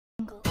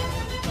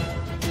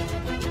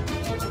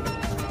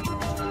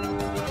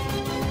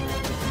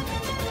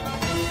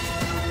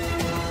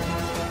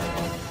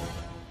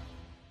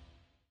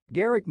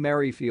Garrick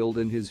Merrifield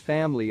and his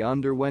family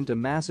underwent a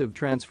massive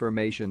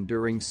transformation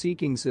during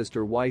Seeking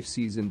Sister Wife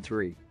Season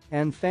 3,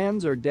 and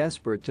fans are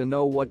desperate to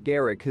know what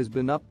Garrick has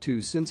been up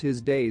to since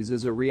his days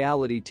as a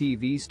reality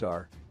TV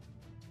star.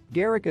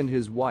 Garrick and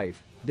his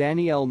wife,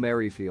 Danielle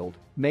Merrifield,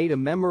 made a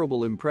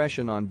memorable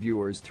impression on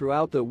viewers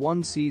throughout the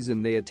one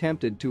season. They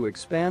attempted to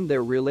expand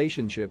their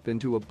relationship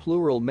into a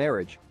plural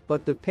marriage,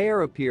 but the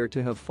pair appear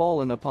to have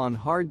fallen upon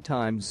hard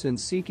times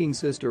since Seeking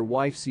Sister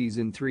Wife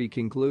Season 3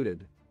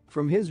 concluded.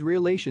 From his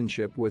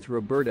relationship with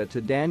Roberta to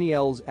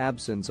Danielle's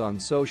absence on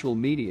social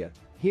media,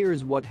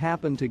 here's what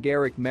happened to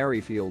Garrick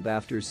Merrifield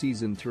after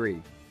Season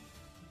 3.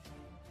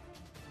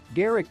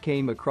 Garrick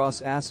came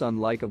across as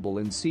unlikable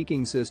in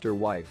Seeking Sister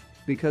Wife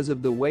because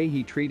of the way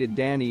he treated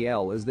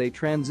Danielle as they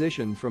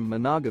transitioned from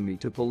monogamy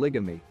to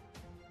polygamy.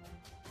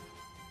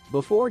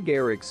 Before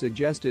Garrick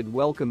suggested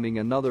welcoming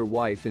another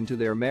wife into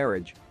their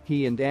marriage,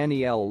 he and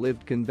Danielle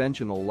lived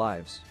conventional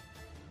lives.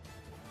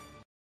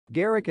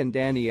 Garrick and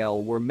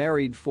Danielle were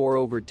married for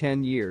over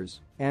 10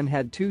 years and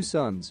had 2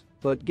 sons,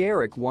 but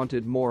Garrick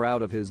wanted more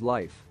out of his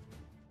life.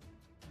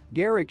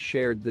 Garrick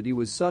shared that he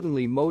was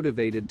suddenly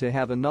motivated to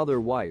have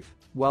another wife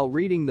while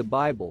reading the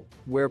Bible,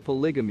 where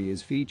polygamy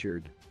is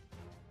featured.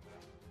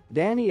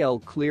 Danielle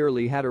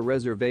clearly had her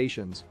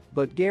reservations,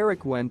 but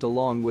Garrick went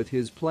along with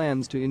his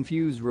plans to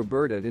infuse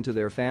Roberta into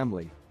their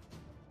family.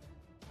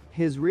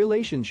 His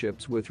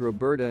relationships with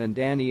Roberta and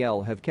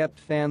Danielle have kept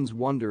fans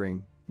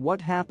wondering what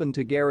happened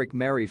to Garrick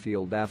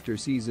Merrifield after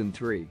Season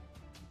 3.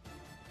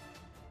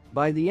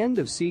 By the end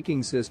of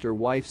Seeking Sister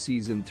Wife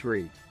Season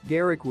 3,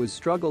 Garrick was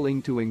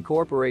struggling to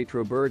incorporate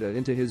Roberta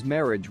into his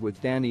marriage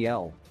with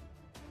Danielle.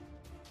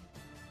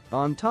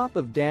 On top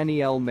of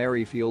Danielle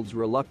Merrifield's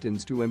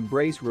reluctance to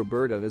embrace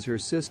Roberta as her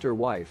sister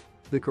wife,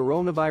 the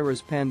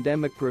coronavirus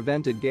pandemic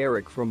prevented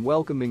Garrick from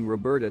welcoming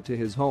Roberta to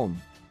his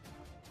home.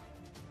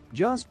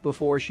 Just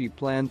before she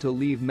planned to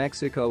leave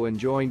Mexico and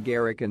join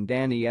Garrick and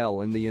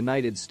Danielle in the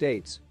United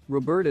States,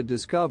 Roberta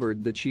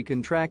discovered that she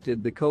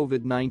contracted the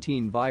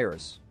COVID-19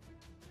 virus.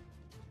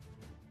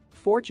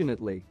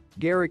 Fortunately,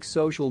 Garrick's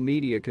social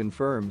media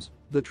confirms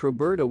that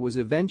Roberta was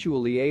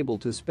eventually able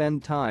to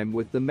spend time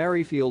with the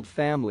Merrifield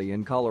family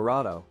in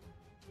Colorado.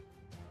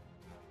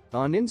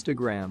 On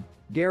Instagram,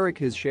 Garrick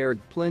has shared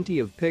plenty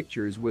of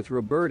pictures with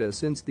Roberta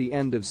since the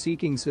end of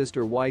Seeking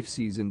Sister Wife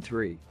Season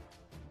 3.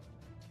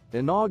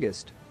 In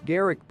August,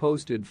 Garrick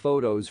posted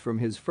photos from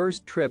his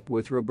first trip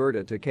with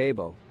Roberta to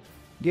Cabo.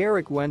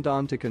 Garrick went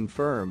on to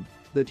confirm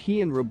that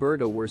he and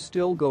Roberta were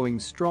still going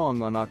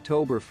strong on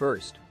October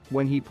 1st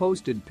when he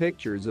posted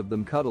pictures of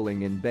them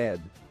cuddling in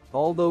bed.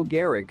 Although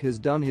Garrick has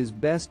done his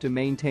best to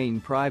maintain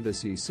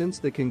privacy since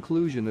the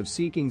conclusion of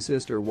Seeking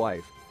Sister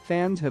Wife,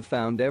 fans have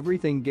found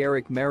everything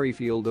Garrick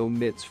Merrifield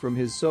omits from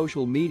his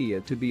social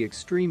media to be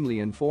extremely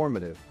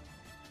informative.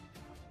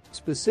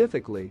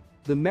 Specifically,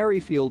 the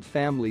Merrifield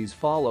family's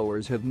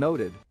followers have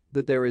noted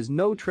that there is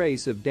no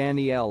trace of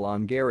Danielle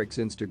on Garrick's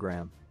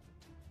Instagram.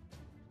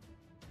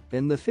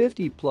 In the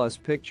 50-plus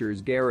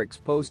pictures Garrick's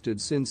posted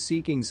since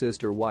Seeking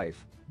Sister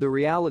Wife, the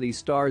reality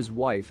star's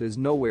wife is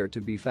nowhere to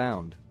be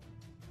found.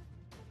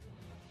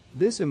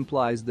 This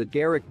implies that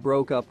Garrick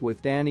broke up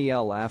with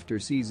Danielle after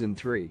Season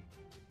 3.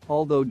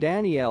 Although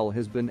Danielle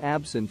has been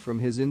absent from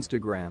his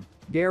Instagram,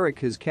 Garrick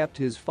has kept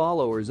his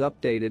followers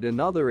updated in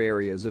other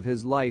areas of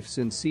his life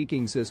since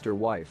Seeking Sister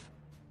Wife.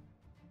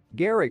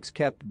 Garrick's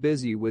kept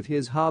busy with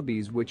his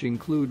hobbies, which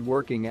include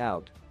working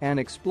out and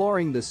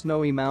exploring the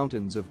snowy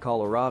mountains of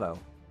Colorado.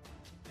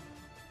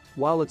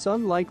 While it's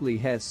unlikely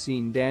he's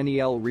seen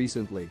Danielle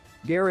recently,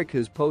 Garrick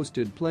has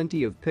posted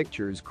plenty of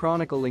pictures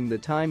chronicling the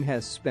time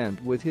he's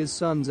spent with his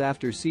sons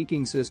after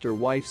Seeking Sister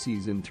Wife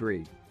Season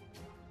 3.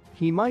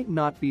 He might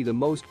not be the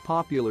most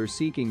popular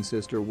Seeking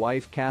Sister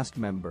Wife cast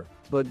member,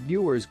 but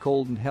viewers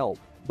couldn't help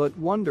but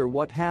wonder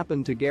what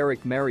happened to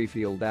Garrick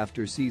Merrifield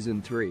after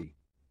Season 3.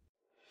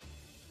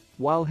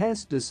 While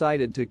Hess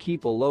decided to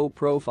keep a low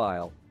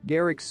profile,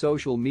 Garrick's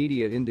social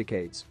media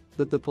indicates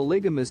that the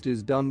polygamist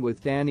is done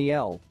with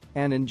Danielle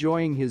and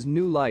enjoying his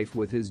new life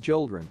with his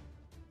children.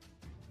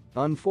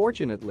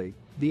 Unfortunately,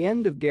 the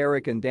end of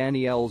Garrick and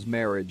Danielle's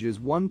marriage is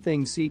one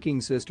thing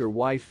Seeking Sister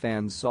Wife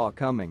fans saw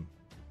coming.